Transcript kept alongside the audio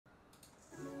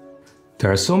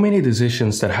There are so many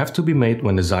decisions that have to be made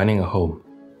when designing a home,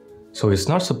 so it's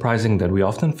not surprising that we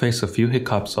often face a few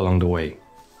hiccups along the way.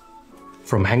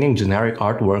 From hanging generic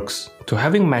artworks to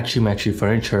having matchy-matchy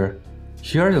furniture,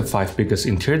 here are the 5 biggest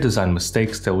interior design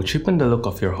mistakes that will cheapen the look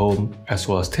of your home, as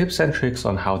well as tips and tricks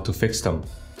on how to fix them.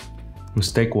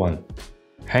 Mistake 1.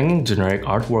 Hanging generic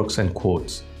artworks and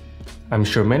quotes. I'm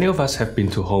sure many of us have been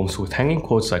to homes with hanging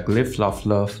quotes like "Live, Love,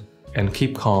 Love" and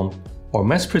 "Keep Calm" or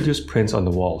mass-produced prints on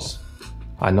the walls.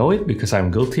 I know it because I'm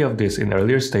guilty of this in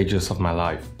earlier stages of my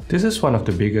life. This is one of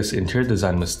the biggest interior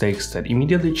design mistakes that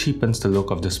immediately cheapens the look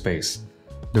of the space.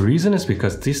 The reason is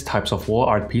because these types of wall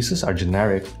art pieces are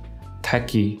generic,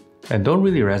 tacky, and don't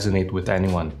really resonate with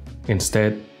anyone.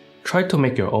 Instead, try to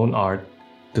make your own art,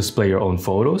 display your own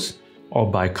photos, or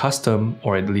buy custom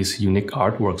or at least unique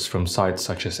artworks from sites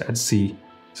such as Etsy,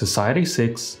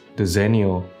 Society6,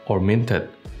 Desenio, or Minted,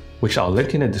 which I'll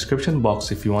link in the description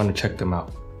box if you want to check them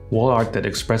out. Wall art that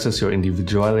expresses your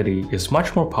individuality is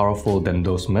much more powerful than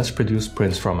those mass-produced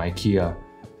prints from IKEA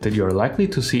that you are likely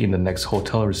to see in the next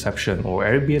hotel reception or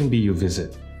Airbnb you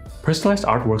visit. Personalized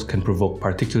artworks can provoke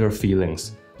particular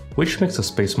feelings, which makes a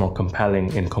space more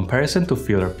compelling in comparison to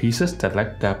filler pieces that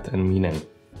lack depth and meaning.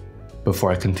 Before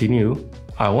I continue,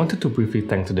 I wanted to briefly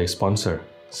thank today's sponsor,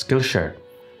 Skillshare.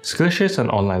 Skillshare is an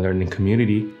online learning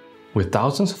community with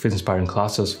thousands of inspiring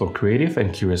classes for creative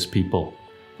and curious people.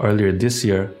 Earlier this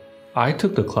year, I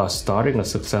took the class Starting a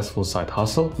Successful Side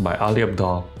Hustle by Ali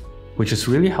Abdaal, which is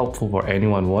really helpful for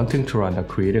anyone wanting to run a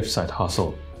creative side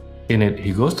hustle. In it,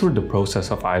 he goes through the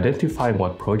process of identifying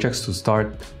what projects to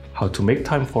start, how to make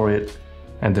time for it,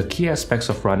 and the key aspects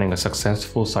of running a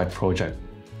successful side project.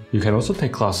 You can also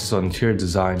take classes on interior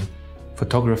design,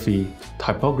 photography,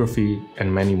 typography,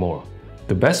 and many more.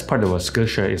 The best part about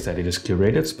Skillshare is that it is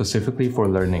curated specifically for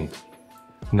learning.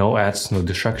 No ads, no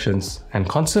distractions, and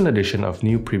constant addition of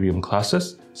new premium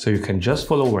classes, so you can just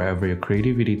follow wherever your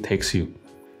creativity takes you.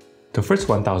 The first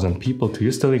 1,000 people to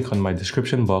use the link on my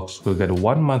description box will get a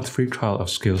 1-month free trial of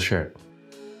Skillshare.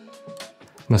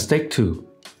 Mistake 2.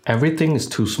 Everything is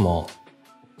too small.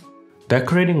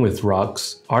 Decorating with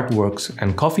rugs, artworks,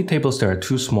 and coffee tables that are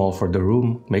too small for the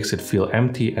room makes it feel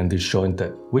empty and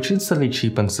disjointed, which instantly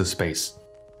cheapens the space.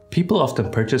 People often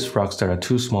purchase rugs that are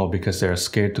too small because they are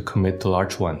scared to commit to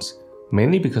large ones,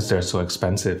 mainly because they are so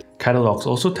expensive. Catalogs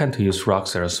also tend to use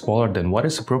rugs that are smaller than what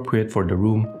is appropriate for the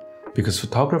room because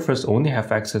photographers only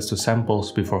have access to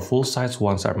samples before full-size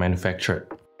ones are manufactured.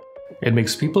 It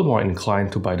makes people more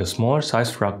inclined to buy the smaller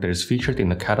sized rug that is featured in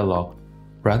the catalog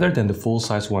rather than the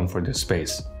full-size one for this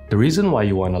space. The reason why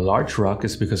you want a large rug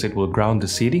is because it will ground the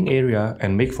seating area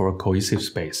and make for a cohesive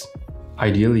space.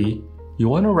 Ideally, you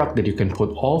want a rug that you can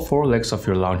put all 4 legs of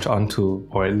your lounge onto,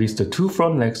 or at least the 2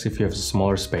 front legs if you have a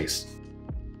smaller space.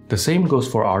 The same goes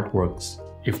for artworks.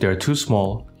 If they are too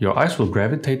small, your eyes will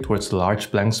gravitate towards the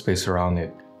large blank space around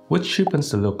it, which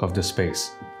cheapens the look of the space.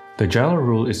 The general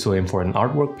rule is to aim for an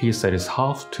artwork piece that is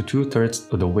half to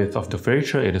 2/3 of the width of the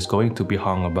furniture it is going to be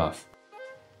hung above.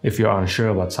 If you are unsure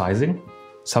about sizing,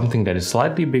 something that is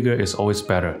slightly bigger is always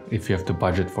better if you have the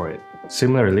budget for it.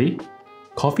 Similarly,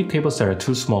 coffee tables that are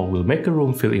too small will make a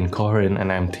room feel incoherent and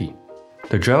empty.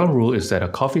 The general rule is that a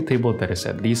coffee table that is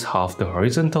at least half the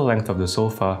horizontal length of the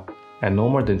sofa and no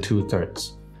more than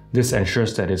 2/3. This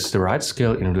ensures that it's the right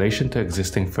scale in relation to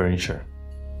existing furniture.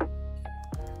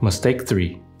 Mistake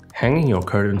 3. Hanging your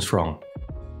curtains wrong.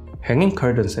 Hanging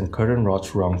curtains and curtain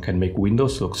rods wrong can make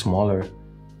windows look smaller,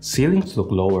 ceilings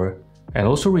look lower, and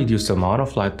also reduce the amount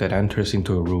of light that enters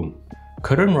into a room.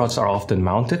 Curtain rods are often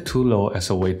mounted too low as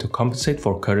a way to compensate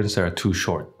for curtains that are too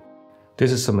short.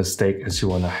 This is a mistake as you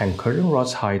want to hang curtain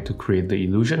rods high to create the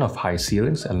illusion of high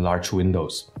ceilings and large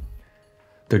windows.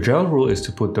 The general rule is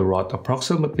to put the rod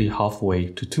approximately halfway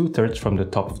to 2/3 from the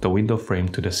top of the window frame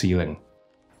to the ceiling.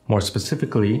 More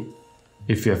specifically,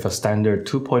 if you have a standard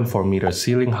 2.4 meter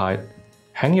ceiling height,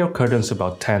 hang your curtains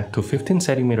about 10 to 15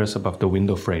 centimeters above the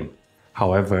window frame.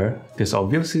 However, this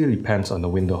obviously depends on the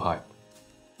window height.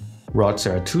 Rods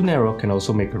that are too narrow can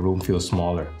also make a room feel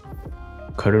smaller.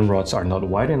 Curtain rods are not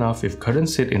wide enough if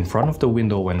curtains sit in front of the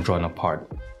window when drawn apart.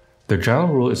 The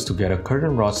general rule is to get a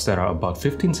curtain rods that are about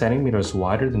 15 centimeters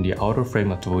wider than the outer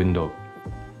frame of the window.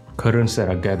 Curtains that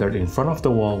are gathered in front of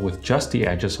the wall with just the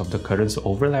edges of the curtains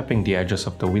overlapping the edges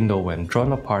of the window when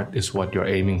drawn apart is what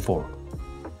you're aiming for.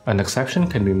 An exception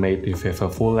can be made if you have a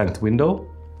full-length window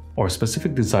or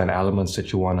specific design elements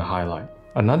that you want to highlight.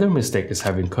 Another mistake is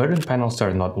having curtain panels that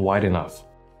are not wide enough.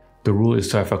 The rule is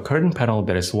to have a curtain panel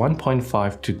that is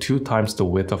 1.5 to 2 times the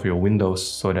width of your windows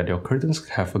so that your curtains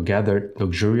have a gathered,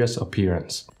 luxurious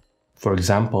appearance. For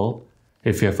example,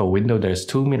 if you have a window that is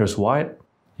 2 meters wide,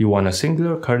 You want a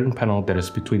singular curtain panel that is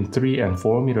between 3 and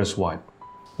 4 meters wide,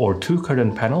 or 2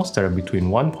 curtain panels that are between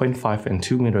 1.5 and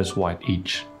 2 meters wide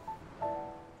each.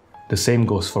 The same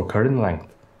goes for curtain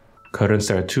length. Curtains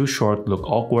that are too short look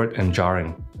awkward and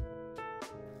jarring.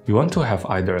 You want to have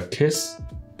either a kiss,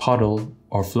 puddle,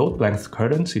 or float length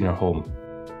curtains in your home.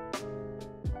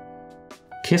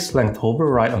 Kiss length hover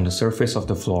right on the surface of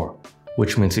the floor,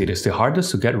 which means it is the hardest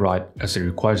to get right as it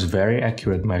requires very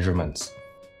accurate measurements.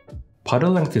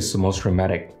 Puddle length is the most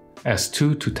dramatic, as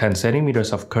 2 to 10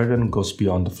 centimeters of curtain goes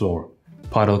beyond the floor.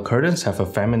 Puddle curtains have a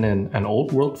feminine and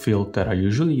old world feel that are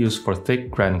usually used for thick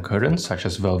grand curtains such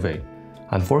as velvet.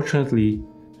 Unfortunately,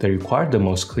 they require the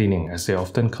most cleaning as they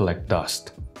often collect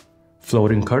dust.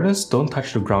 Floating curtains don't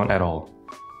touch the ground at all.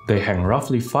 They hang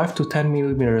roughly 5 to 10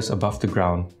 millimeters above the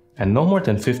ground and no more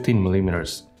than 15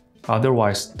 millimeters.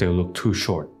 Otherwise, they look too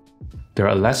short.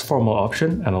 They're a less formal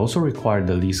option and also require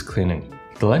the least cleaning.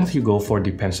 The length you go for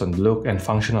depends on the look and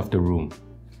function of the room.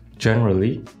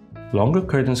 Generally, longer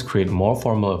curtains create more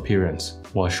formal appearance,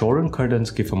 while shorter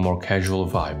curtains give a more casual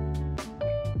vibe.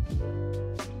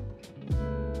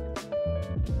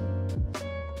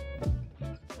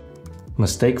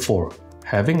 Mistake 4.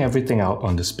 Having everything out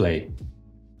on display.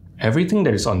 Everything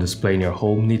that is on display in your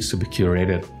home needs to be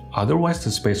curated, otherwise the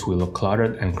space will look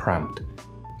cluttered and cramped.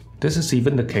 This is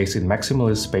even the case in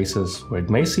maximalist spaces where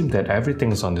it may seem that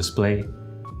everything is on display,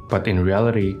 but in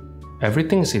reality,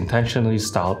 everything is intentionally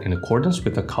styled in accordance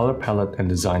with the color palette and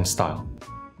design style.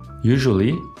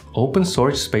 Usually, open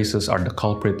storage spaces are the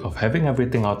culprit of having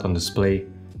everything out on display,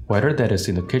 whether that is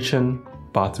in the kitchen,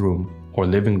 bathroom, or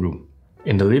living room.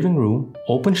 In the living room,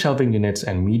 open shelving units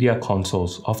and media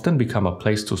consoles often become a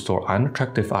place to store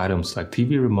unattractive items like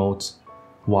TV remotes,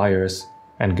 wires,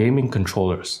 and gaming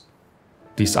controllers.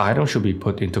 These items should be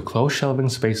put into closed shelving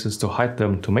spaces to hide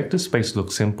them to make the space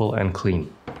look simple and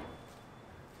clean.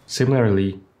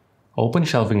 Similarly, open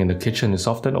shelving in the kitchen is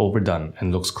often overdone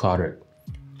and looks cluttered.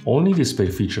 Only display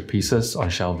feature pieces on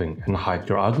shelving and hide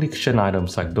your ugly kitchen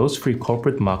items like those free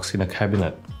corporate mugs in a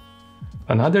cabinet.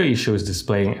 Another issue is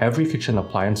displaying every kitchen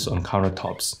appliance on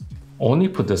countertops. Only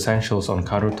put the essentials on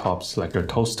countertops like your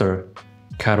toaster,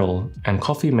 kettle, and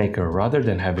coffee maker rather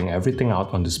than having everything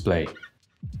out on display.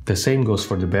 The same goes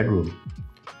for the bedroom.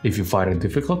 If you find it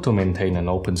difficult to maintain an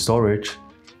open storage,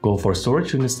 go for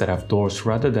storage units that have doors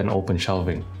rather than open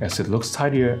shelving, as it looks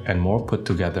tidier and more put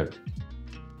together.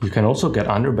 You can also get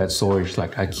underbed storage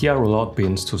like IKEA rollout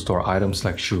bins to store items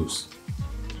like shoes.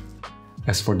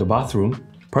 As for the bathroom,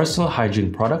 personal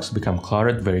hygiene products become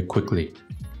cluttered very quickly.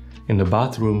 In the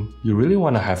bathroom, you really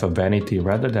want to have a vanity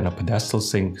rather than a pedestal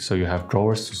sink so you have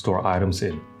drawers to store items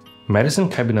in. Medicine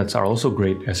cabinets are also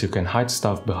great as you can hide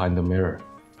stuff behind the mirror.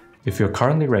 If you're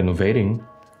currently renovating,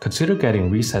 consider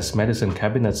getting recessed medicine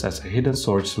cabinets as a hidden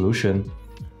storage solution,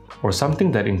 or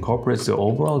something that incorporates the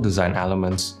overall design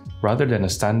elements rather than a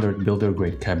standard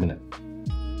builder-grade cabinet.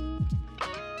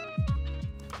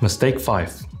 Mistake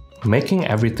 5. Making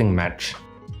everything match.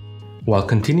 While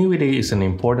continuity is an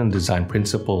important design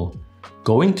principle,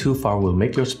 going too far will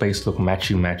make your space look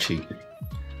matchy-matchy.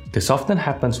 This often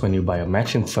happens when you buy a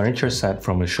matching furniture set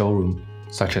from a showroom,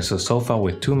 such as a sofa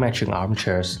with 2 matching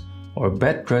armchairs or a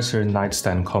bed dresser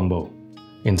nightstand combo.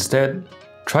 Instead,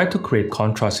 try to create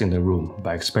contrast in the room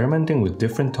by experimenting with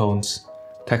different tones,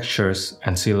 textures,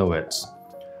 and silhouettes.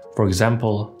 For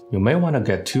example, you may want to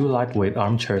get 2 lightweight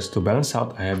armchairs to balance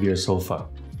out a heavier sofa.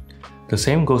 The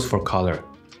same goes for color.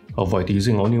 Avoid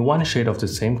using only one shade of the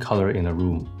same color in a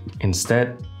room.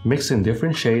 Instead, mix in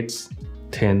different shades,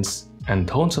 tints, and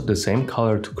tones of the same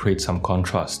color to create some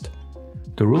contrast.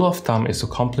 The rule of thumb is to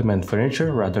complement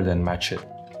furniture rather than match it.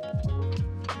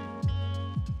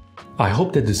 I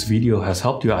hope that this video has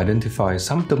helped you identify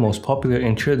some of the most popular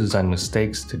interior design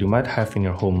mistakes that you might have in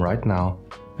your home right now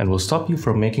and will stop you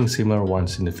from making similar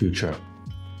ones in the future.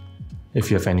 If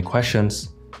you have any questions,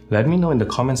 let me know in the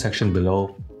comment section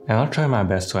below and I'll try my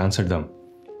best to answer them.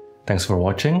 Thanks for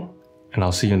watching, and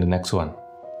I'll see you in the next one.